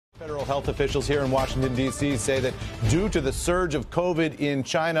health officials here in Washington, D.C. say that due to the surge of COVID in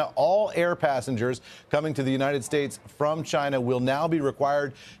China, all air passengers coming to the United States from China will now be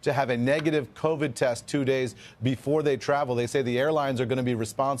required to have a negative COVID test 2 days before they travel. They say the airlines are going to be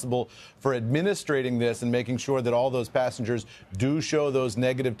responsible for administrating this and making sure that all those passengers do show those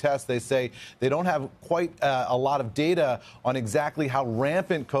negative tests. They say they don't have quite a lot of data on exactly how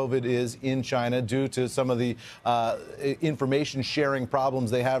rampant COVID is in China due to some of the information sharing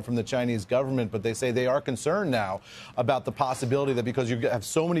problems they have from the Chinese government, but they say they are concerned now about the possibility that because you have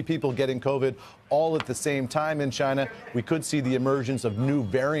so many people getting COVID all at the same time in China, we could see the emergence of new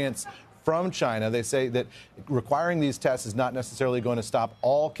variants from China. They say that requiring these tests is not necessarily going to stop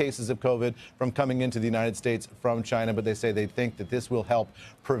all cases of COVID from coming into the United States from China, but they say they think that this will help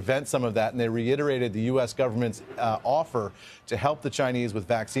prevent some of that. And they reiterated the U.S. government's offer to help the Chinese with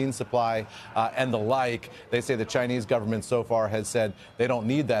vaccine supply and the like. They say the Chinese government so far has said they don't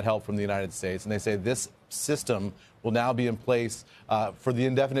need that help from the United States. And they say this system will now be in place for the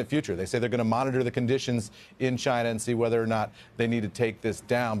indefinite future. They say they're going to monitor the conditions in China and see whether or not they need to take this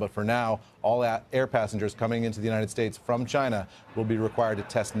down. But for now, all air passengers coming into the United States from China will be required to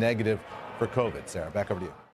test negative for COVID. Sarah, back over to you.